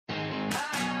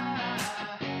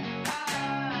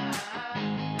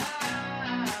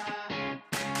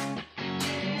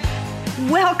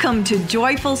Welcome to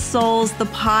Joyful Souls, the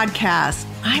podcast.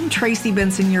 I'm Tracy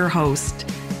Benson, your host.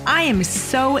 I am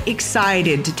so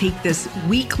excited to take this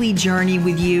weekly journey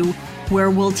with you where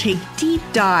we'll take deep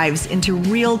dives into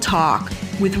real talk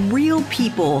with real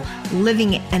people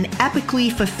living an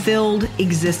epically fulfilled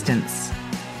existence.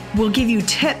 We'll give you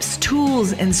tips,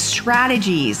 tools, and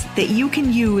strategies that you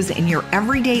can use in your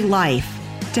everyday life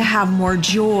to have more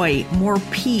joy, more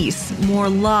peace, more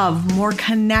love, more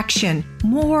connection,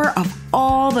 more of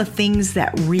all the things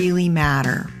that really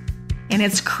matter. And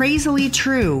it's crazily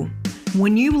true.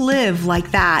 When you live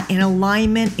like that, in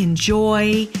alignment, in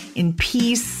joy, in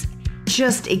peace,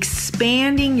 just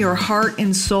expanding your heart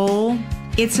and soul,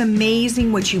 it's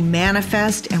amazing what you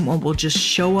manifest and what will just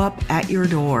show up at your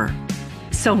door.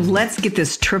 So let's get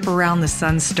this trip around the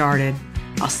sun started.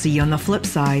 I'll see you on the flip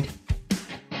side.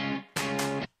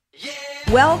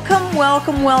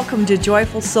 Welcome to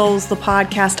Joyful Souls, the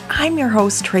podcast. I'm your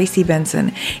host, Tracy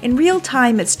Benson. In real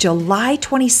time, it's July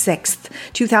 26th,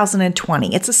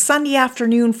 2020. It's a Sunday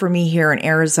afternoon for me here in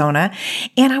Arizona,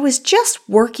 and I was just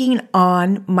working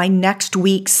on my next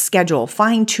week's schedule,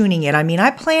 fine-tuning it.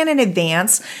 I plan in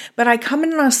advance, but I come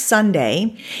in on a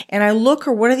Sunday, and I look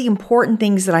at what are the important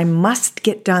things that I must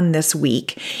get done this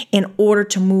week in order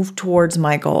to move towards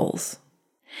my goals.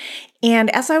 And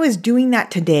as I was doing that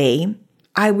today,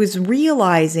 I was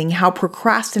realizing how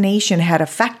procrastination had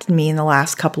affected me in the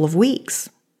last couple of weeks.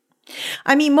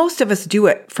 Most of us do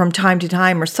it from time to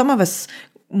time, or some of us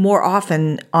more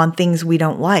often on things we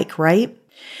don't like, right?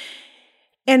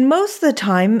 And most of the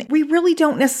time, we really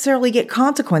don't necessarily get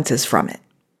consequences from it.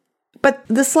 But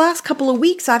this last couple of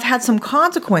weeks, I've had some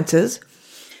consequences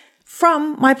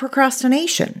from my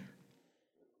procrastination.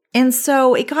 And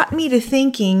so it got me to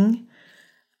thinking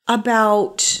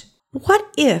about, what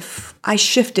if I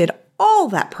shifted all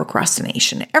that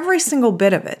procrastination, every single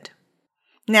bit of it?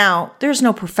 Now, there's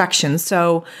no perfection,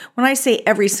 so when I say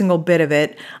every single bit of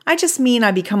it, I just mean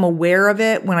I become aware of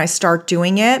it when I start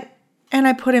doing it, and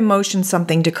I put in motion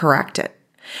something to correct it,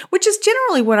 which is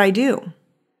generally what I do.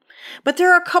 But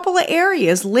there are a couple of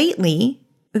areas lately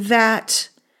that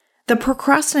the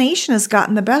procrastination has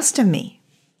gotten the best of me.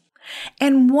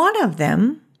 And one of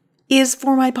them is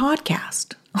for my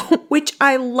podcast, which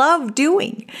I love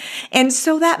doing. And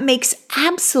so that makes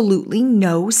absolutely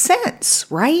no sense,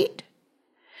 right?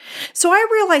 So I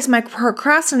realize my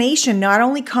procrastination not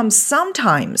only comes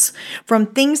sometimes from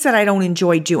things that I don't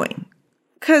enjoy doing.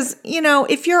 Because,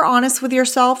 if you're honest with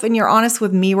yourself and you're honest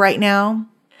with me right now,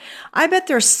 I bet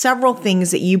there's several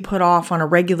things that you put off on a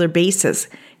regular basis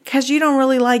because you don't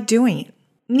really like doing it.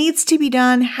 Needs to be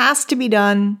done, has to be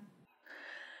done.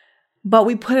 But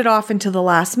we put it off until the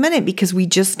last minute because we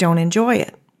just don't enjoy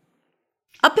it.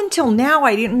 Up until now,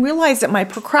 I didn't realize that my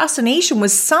procrastination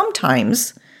was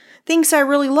sometimes things I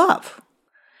really love.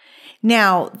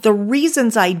 Now, the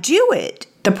reasons I do it,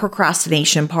 the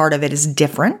procrastination part of it is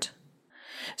different.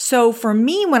 So for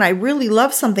me, when I really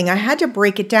love something, I had to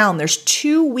break it down. There's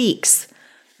 2 weeks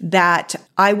that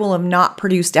I will have not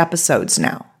produced episodes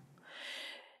now.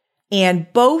 And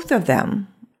both of them,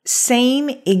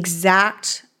 same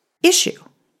exact issue.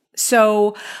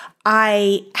 So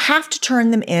I have to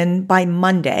turn them in by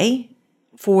Monday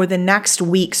for the next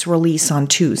week's release on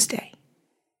Tuesday.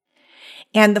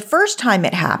 And the first time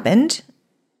it happened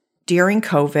during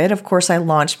COVID, of course, I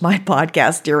launched my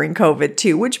podcast during COVID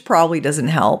too, which probably doesn't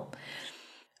help.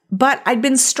 But I'd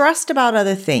been stressed about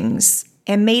other things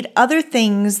and made other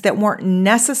things that weren't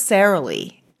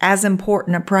necessarily as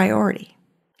important a priority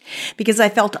because I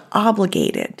felt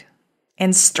obligated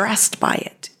and stressed by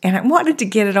it, and I wanted to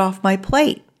get it off my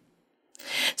plate.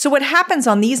 So what happens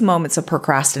on these moments of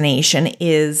procrastination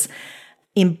is,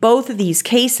 in both of these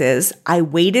cases, I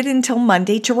waited until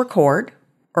Monday to record,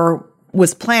 or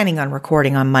was planning on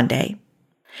recording on Monday,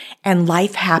 and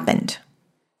life happened.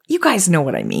 You guys know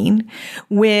what I mean.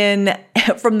 When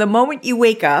from the moment you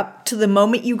wake up to the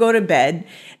moment you go to bed,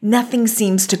 nothing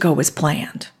seems to go as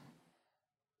planned.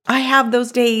 I have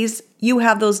those days, you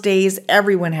have those days,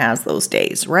 everyone has those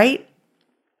days, right?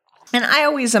 And I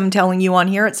always am telling you on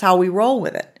here, it's how we roll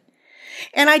with it.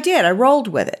 And I did, I rolled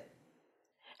with it.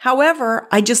 However,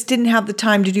 I just didn't have the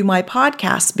time to do my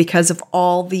podcast because of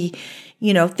all the,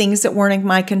 things that weren't in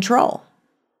my control.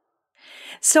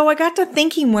 So I got to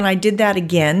thinking when I did that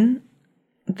again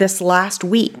this last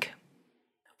week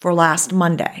for last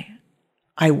Monday.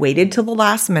 I waited till the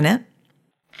last minute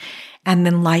and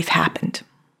then life happened.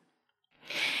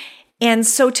 And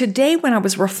so today when I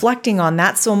was reflecting on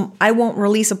that, so I won't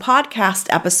release a podcast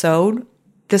episode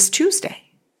this Tuesday.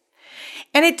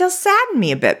 And it does sadden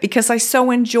me a bit because I so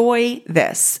enjoy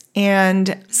this.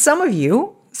 And some of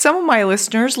you some of my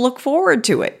listeners look forward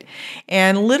to it.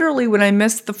 And literally, when I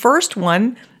missed the first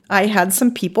one, I had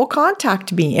some people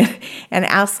contact me and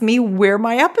ask me where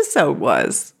my episode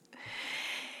was.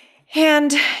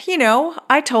 And,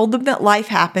 I told them that life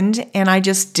happened and I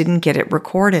just didn't get it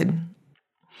recorded.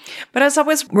 But as I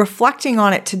was reflecting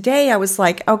on it today, I was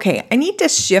like, okay, I need to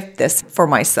shift this for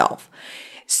myself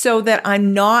so that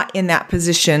I'm not in that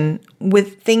position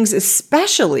with things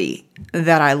especially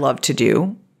that I love to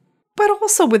do, but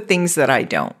also with things that I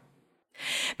don't.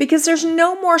 Because there's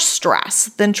no more stress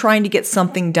than trying to get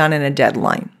something done in a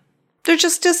deadline. There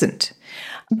just isn't.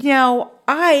 Now,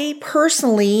 I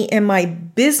personally, in my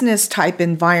business type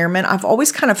environment, I've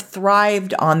always kind of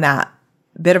thrived on that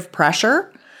bit of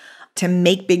pressure to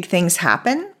make big things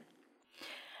happen.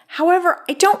 However,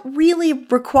 I don't really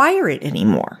require it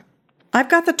anymore. I've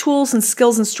got the tools and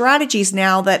skills and strategies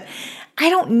now that I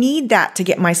don't need that to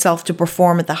get myself to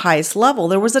perform at the highest level.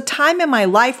 There was a time in my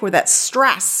life where that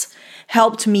stress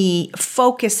helped me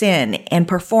focus in and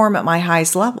perform at my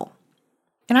highest level.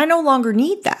 And I no longer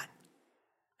need that.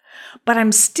 But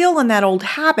I'm still in that old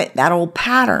habit, that old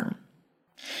pattern.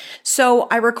 So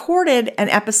I recorded an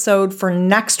episode for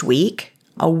next week,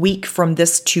 a week from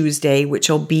this Tuesday, which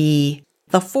will be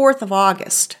the 4th of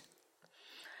August.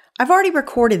 I've already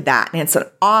recorded that, and it's an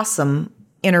awesome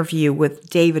interview with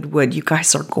David Wood. You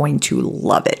guys are going to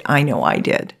love it. I know I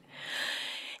did.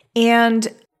 And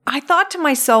I thought to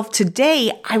myself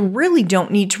today, I really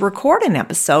don't need to record an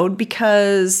episode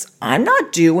because I'm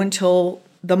not due until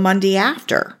the Monday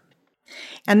after.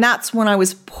 And that's when I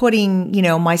was putting,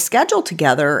 my schedule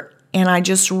together, and I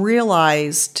just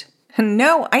realized,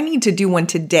 no, I need to do one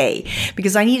today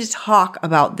because I need to talk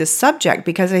about this subject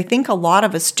because I think a lot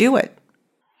of us do it.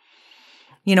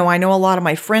 I know a lot of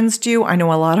my friends do. I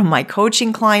know a lot of my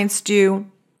coaching clients do.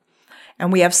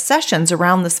 And we have sessions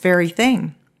around this very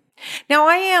thing. Now,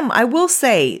 I will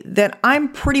say that I'm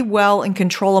pretty well in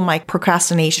control of my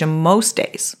procrastination most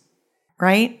days,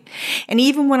 right? And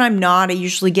even when I'm not, I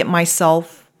usually get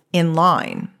myself in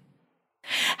line.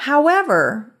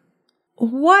 However,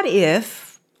 what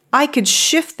if I could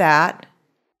shift that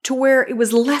to where it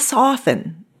was less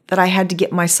often that I had to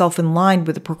get myself in line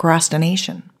with the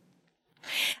procrastination?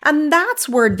 And that's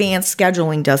where advanced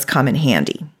scheduling does come in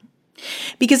handy.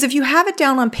 Because if you have it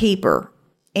down on paper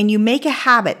and you make a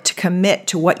habit to commit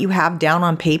to what you have down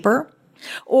on paper,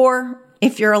 or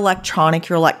if you're electronic,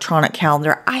 your electronic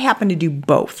calendar, I happen to do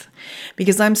both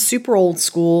because I'm super old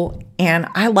school and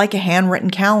I like a handwritten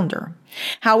calendar.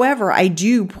 However, I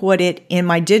do put it in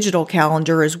my digital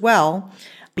calendar as well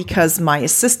because my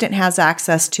assistant has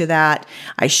access to that.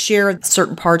 I share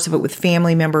certain parts of it with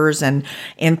family members and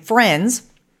friends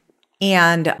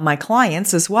and my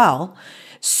clients as well.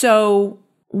 So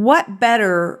what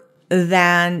better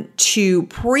than to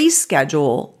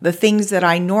pre-schedule the things that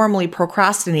I normally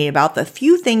procrastinate about, the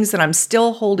few things that I'm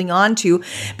still holding on to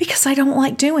because I don't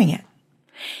like doing it,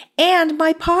 and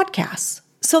my podcasts,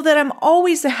 so that I'm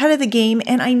always ahead of the game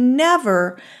and I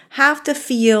never have to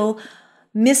feel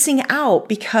missing out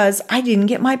because I didn't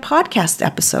get my podcast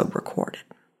episode recorded.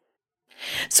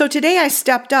 So today I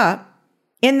stepped up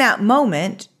in that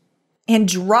moment and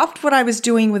dropped what I was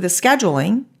doing with the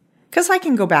scheduling, because I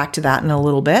can go back to that in a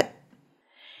little bit,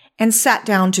 and sat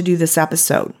down to do this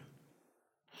episode.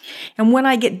 And when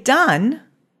I get done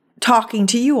talking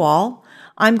to you all,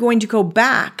 I'm going to go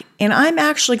back and I'm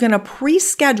actually going to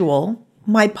pre-schedule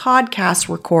my podcast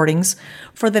recordings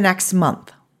for the next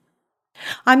month.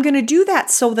 I'm going to do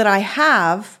that so that I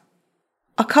have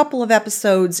a couple of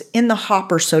episodes in the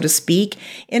hopper, so to speak,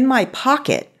 in my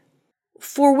pocket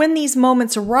for when these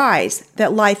moments arise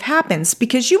that life happens,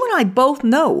 because you and I both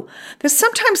know that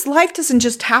sometimes life doesn't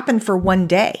just happen for one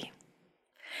day.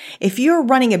 If you're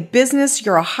running a business,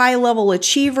 you're a high-level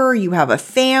achiever, you have a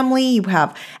family, you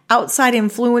have outside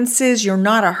influences, you're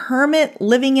not a hermit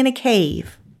living in a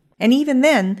cave. And even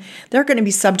then, they're going to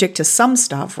be subject to some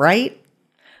stuff, right?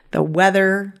 The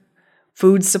weather,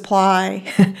 food supply,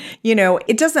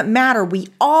 it doesn't matter. We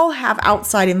all have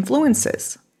outside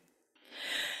influences.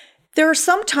 There are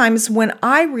some times when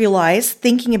I realize,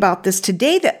 thinking about this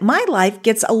today, that my life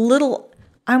gets a little,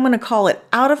 I'm going to call it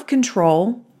out of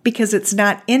control because it's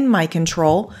not in my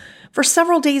control for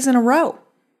several days in a row.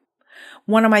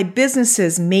 One of my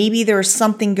businesses, maybe there's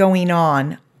something going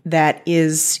on that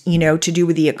is, to do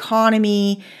with the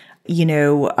economy,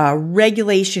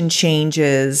 regulation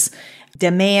changes,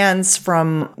 demands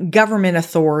from government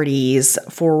authorities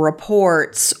for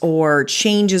reports or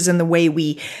changes in the way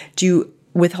we do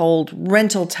withhold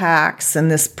rental tax in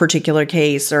this particular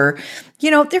case, or,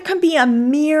 there can be a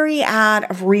myriad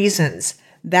of reasons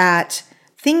that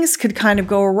things could kind of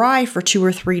go awry for 2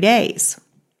 or 3 days.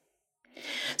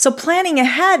 So planning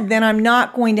ahead, then I'm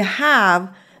not going to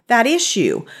have that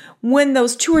issue. When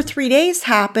those 2 or 3 days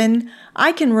happen,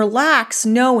 I can relax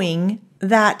knowing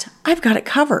that I've got it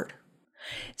covered.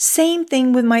 Same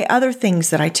thing with my other things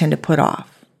that I tend to put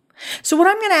off. So what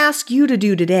I'm going to ask you to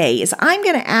do today is I'm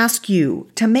going to ask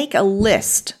you to make a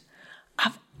list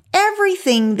of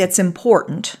everything that's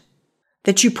important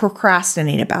that you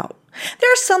procrastinate about.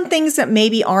 There are some things that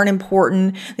maybe aren't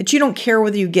important, that you don't care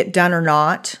whether you get done or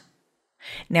not.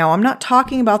 Now, I'm not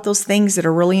talking about those things that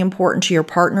are really important to your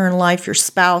partner in life, your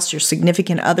spouse, your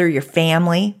significant other, your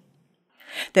family,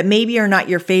 that maybe are not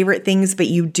your favorite things, but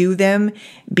you do them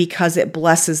because it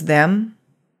blesses them.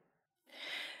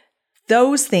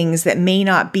 Those things that may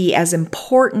not be as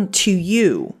important to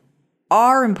you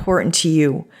are important to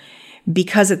you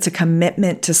because it's a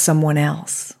commitment to someone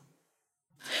else.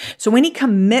 So any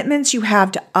commitments you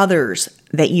have to others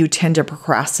that you tend to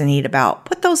procrastinate about,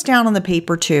 put those down on the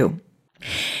paper too.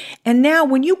 And now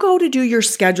when you go to do your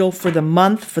schedule for the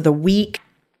month, for the week,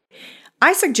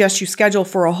 I suggest you schedule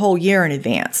for a whole year in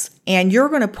advance. And you're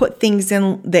going to put things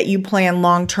in that you plan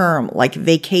long term, like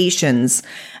vacations,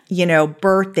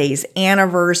 birthdays,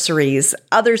 anniversaries,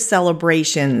 other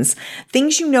celebrations,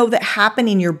 things that happen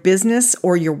in your business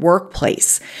or your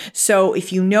workplace. So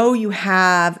if you know you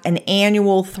have an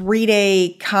annual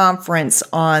 3-day conference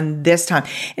on this time,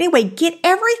 anyway, get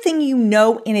everything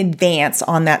in advance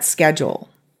on that schedule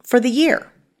for the year.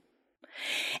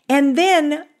 And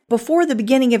then before the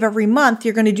beginning of every month,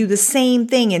 you're going to do the same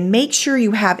thing and make sure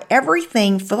you have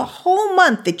everything for the whole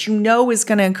month that is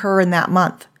going to occur in that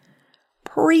month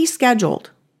pre-scheduled.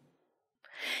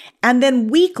 And then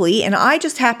weekly, and I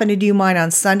just happen to do mine on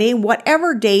Sunday,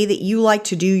 whatever day that you like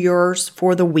to do yours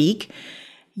for the week,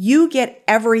 you get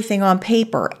everything on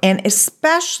paper, and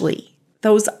especially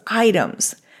those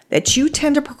items that you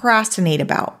tend to procrastinate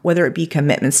about, whether it be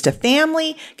commitments to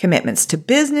family, commitments to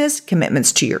business,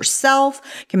 commitments to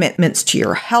yourself, commitments to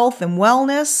your health and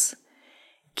wellness.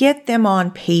 Get them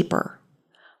on paper.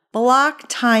 Block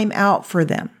time out for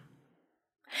them.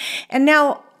 And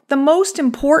now, the most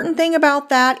important thing about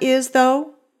that is,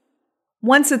 though,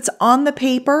 once it's on the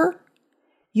paper,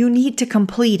 you need to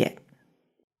complete it.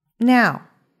 Now,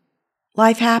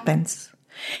 life happens.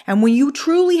 And when you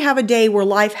truly have a day where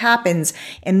life happens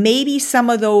and maybe some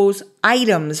of those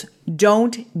items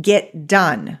don't get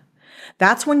done,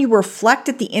 that's when you reflect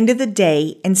at the end of the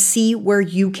day and see where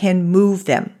you can move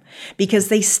them, because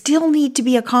they still need to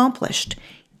be accomplished,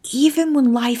 even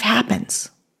when life happens.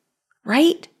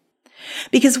 Right?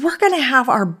 Because we're going to have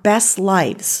our best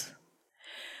lives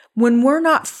when we're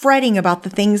not fretting about the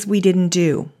things we didn't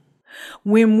do,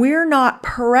 when we're not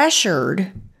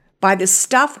pressured by the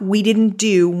stuff we didn't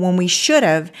do when we should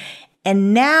have,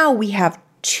 and now we have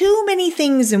too many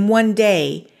things in one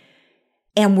day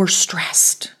and we're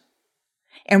stressed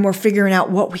and we're figuring out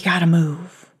what we got to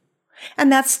move.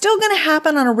 And that's still going to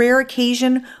happen on a rare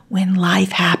occasion when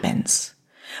life happens.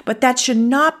 But that should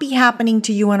not be happening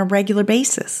to you on a regular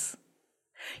basis.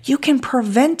 You can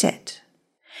prevent it.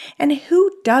 And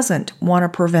who doesn't want to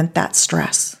prevent that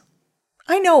stress?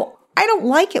 I know I don't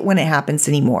like it when it happens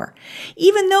anymore.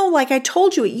 Even though, like I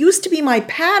told you, it used to be my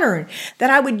pattern that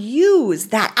I would use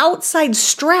that outside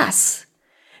stress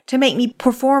to make me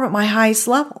perform at my highest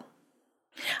level.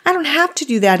 I don't have to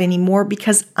do that anymore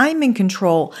because I'm in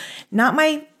control, not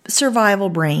my survival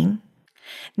brain,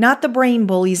 not the brain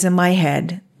bullies in my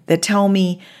head that tell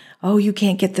me, oh, you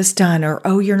can't get this done, or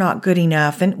oh, you're not good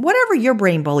enough, and whatever your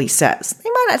brain bully says. They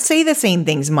might not say the same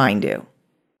things mine do.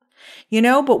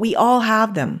 But we all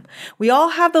have them. We all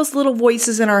have those little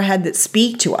voices in our head that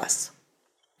speak to us.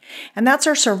 And that's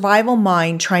our survival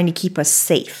mind trying to keep us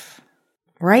safe,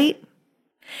 right?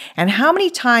 And how many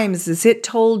times has it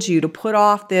told you to put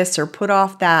off this or put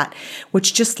off that,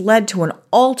 which just led to an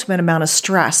ultimate amount of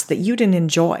stress that you didn't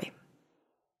enjoy?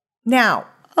 Now,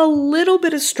 a little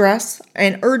bit of stress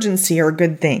and urgency are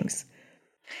good things.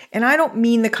 And I don't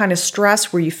mean the kind of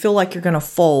stress where you feel like you're going to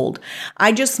fold.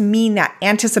 I just mean that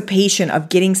anticipation of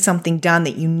getting something done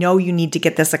that you need to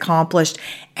get this accomplished,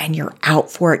 and you're out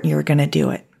for it and you're going to do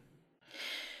it.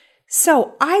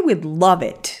 So I would love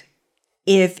it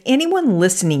if anyone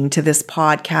listening to this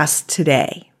podcast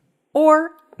today,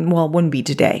 or, well, it wouldn't be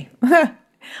today.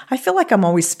 I feel like I'm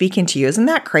always speaking to you. Isn't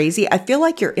that crazy? I feel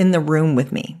like you're in the room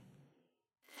with me.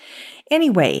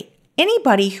 Anyway,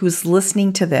 anybody who's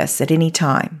listening to this at any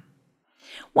time,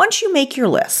 once you make your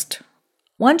list,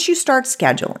 once you start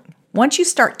scheduling, once you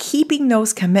start keeping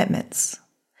those commitments,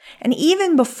 And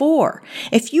even before,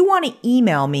 if you want to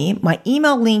email me, my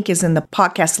email link is in the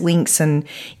podcast links and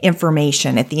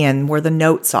information at the end where the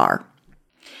notes are.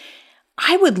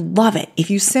 I would love it if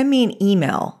you send me an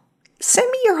email. Send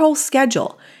me your whole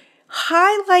schedule.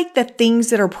 Highlight the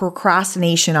things that are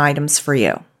procrastination items for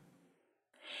you.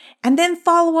 And then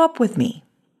follow up with me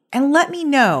and let me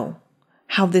know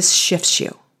how this shifts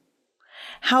you,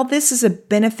 how this is a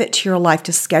benefit to your life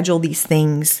to schedule these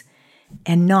things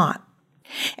and not.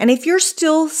 And if you're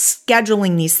still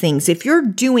scheduling these things, if you're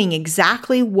doing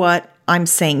exactly what I'm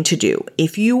saying to do,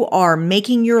 if you are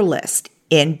making your list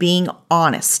and being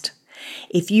honest,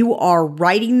 if you are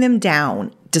writing them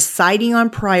down, deciding on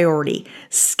priority,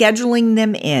 scheduling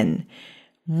them in,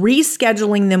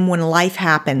 rescheduling them when life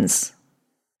happens,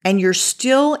 and you're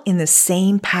still in the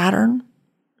same pattern,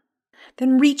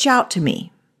 then reach out to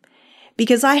me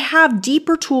because I have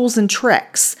deeper tools and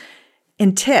tricks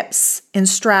and tips and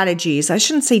strategies. I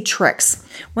shouldn't say tricks.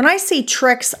 When I say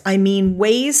tricks, I mean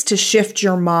ways to shift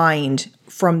your mind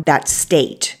from that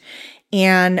state.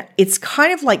 And it's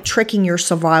kind of like tricking your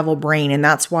survival brain. And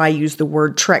that's why I use the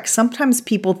word trick. Sometimes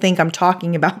people think I'm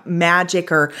talking about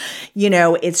magic or,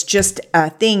 it's just a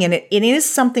thing. And it is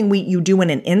something you do in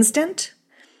an instant,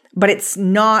 but it's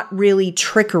not really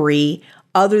trickery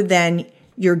other than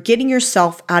you're getting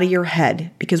yourself out of your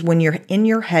head, because when you're in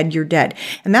your head, you're dead.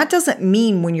 And that doesn't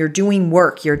mean when you're doing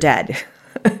work, you're dead.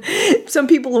 Some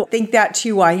people think that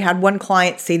too. I had one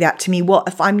client say that to me. Well,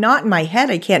 if I'm not in my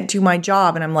head, I can't do my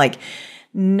job. And I'm like,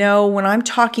 no, when I'm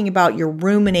talking about you're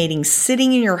ruminating,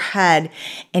 sitting in your head,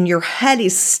 and your head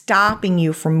is stopping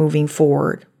you from moving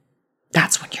forward,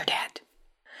 that's when you're dead.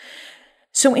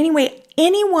 So anyway,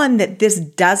 anyone that this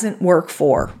doesn't work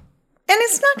for, and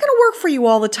it's not going to work for you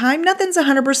all the time. Nothing's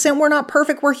 100%. We're not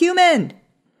perfect. We're human.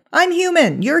 I'm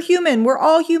human. You're human. We're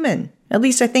all human. At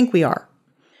least I think we are.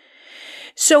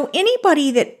 So anybody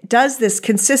that does this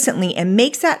consistently and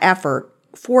makes that effort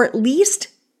for at least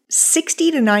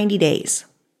 60 to 90 days,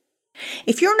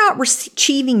 if you're not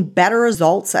achieving better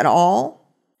results at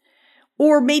all,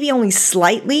 or maybe only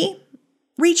slightly,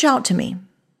 reach out to me.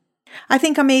 I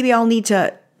think I'll need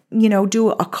to, do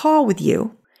a call with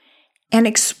you and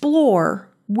explore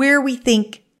where we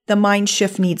think the mind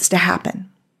shift needs to happen.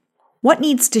 What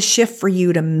needs to shift for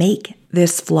you to make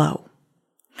this flow?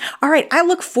 All right, I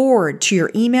look forward to your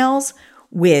emails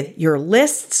with your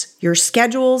lists, your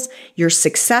schedules, your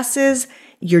successes,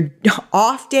 your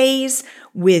off days,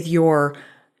 with your,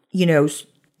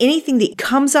 anything that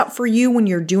comes up for you when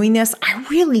you're doing this. I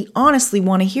really honestly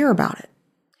want to hear about it.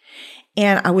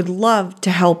 And I would love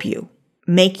to help you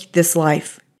make this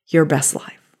life your best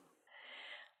life.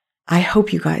 I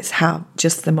hope you guys have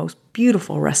just the most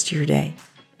beautiful rest of your day.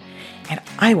 And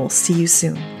I will see you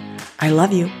soon. I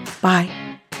love you. Bye.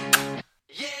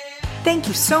 Thank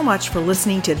you so much for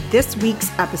listening to this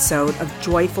week's episode of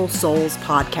Joyful Souls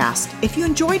Podcast. If you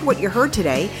enjoyed what you heard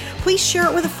today, please share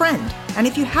it with a friend. And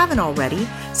if you haven't already,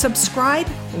 subscribe,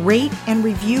 rate, and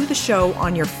review the show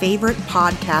on your favorite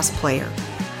podcast player.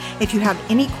 If you have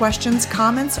any questions,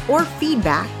 comments, or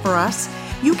feedback for us,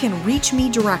 you can reach me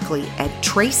directly at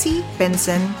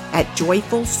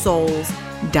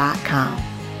tracybenson@joyfulsouls.com.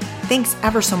 Thanks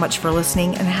ever so much for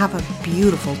listening and have a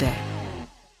beautiful day.